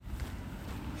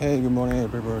Hey, good morning,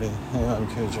 everybody. Hey, I'm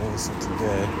KJ. So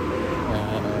today,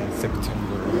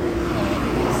 September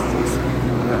 6th,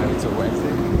 it's a Wednesday,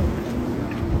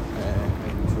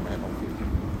 and to my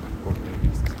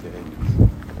office today.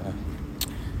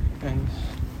 And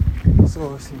so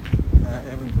I think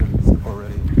everybody's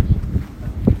already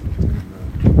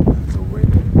the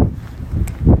weather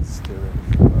is still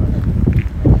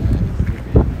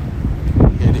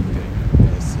hitting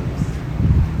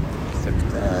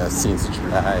since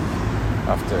July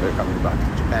after coming back to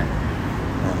Japan.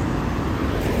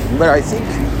 But I think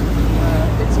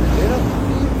it's a little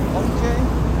bit okay.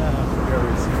 There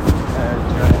is Japan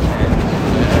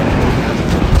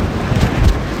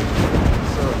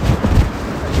so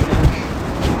I think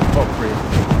hopefully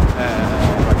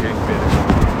I'm getting better.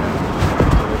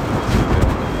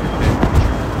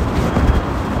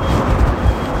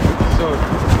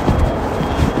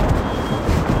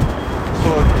 So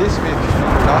this week,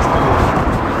 last week,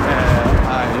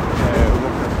 I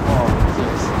worked at home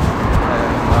since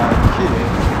my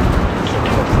kids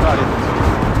started to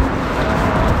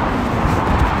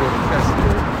go to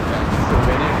festival, and so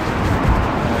they need to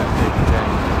take them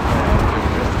to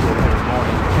festival every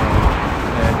morning,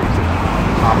 and it's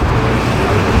afterwards.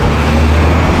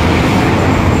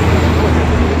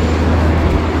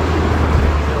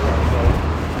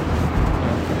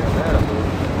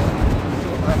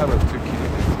 I have a two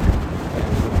kids,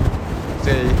 and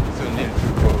they still need to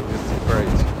go to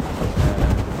separate.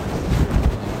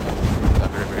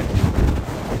 Very, very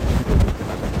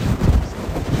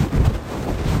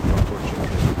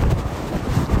unfortunately.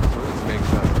 So it makes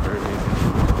us very busy.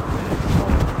 So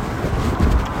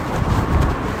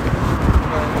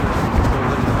that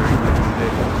is very good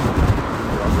today.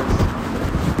 Progress.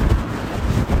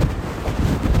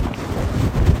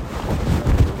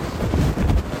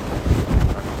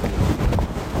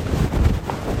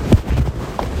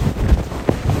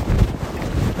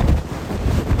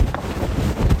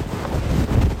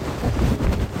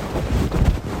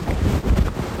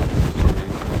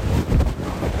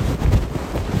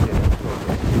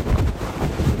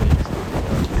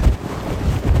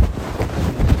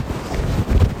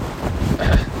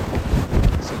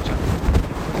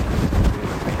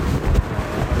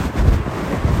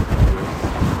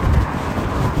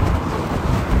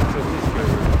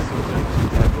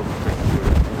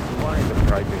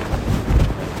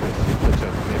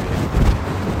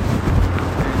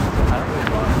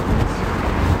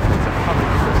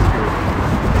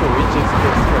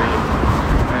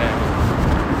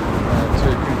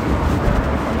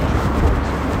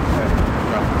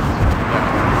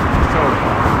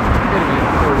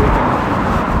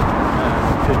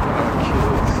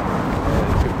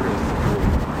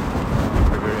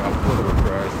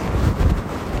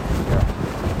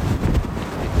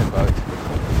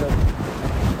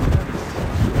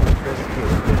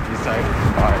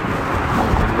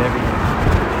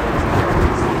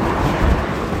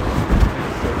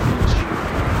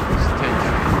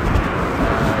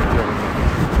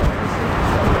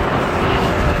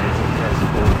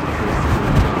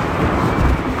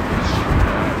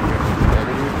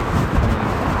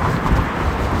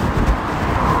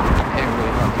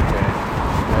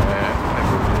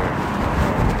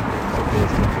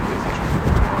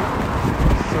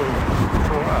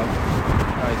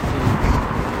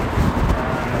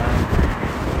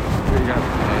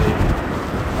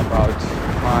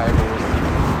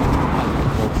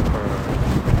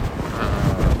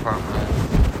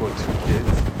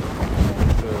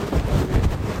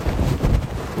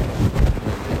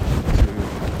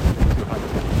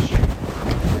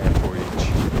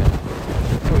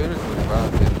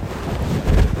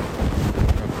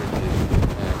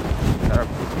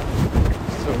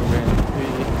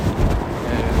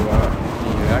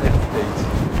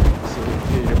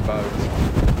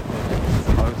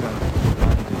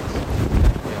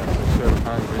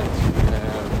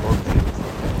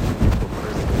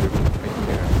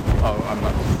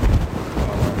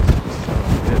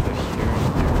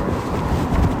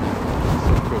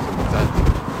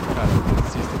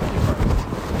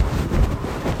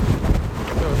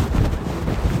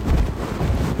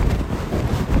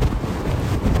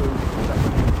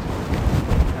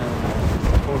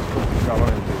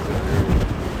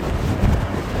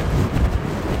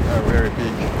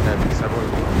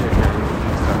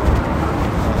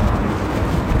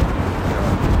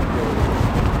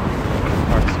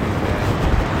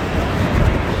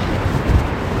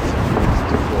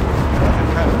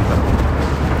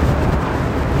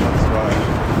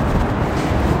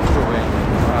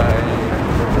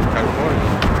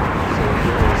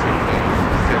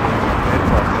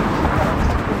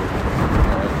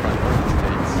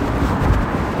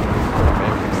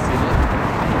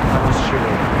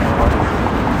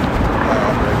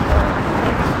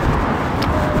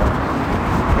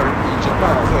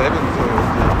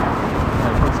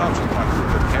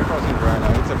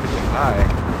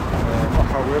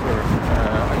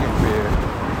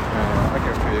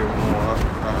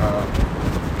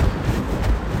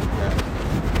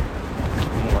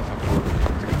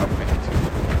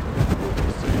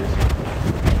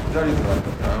 like,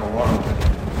 what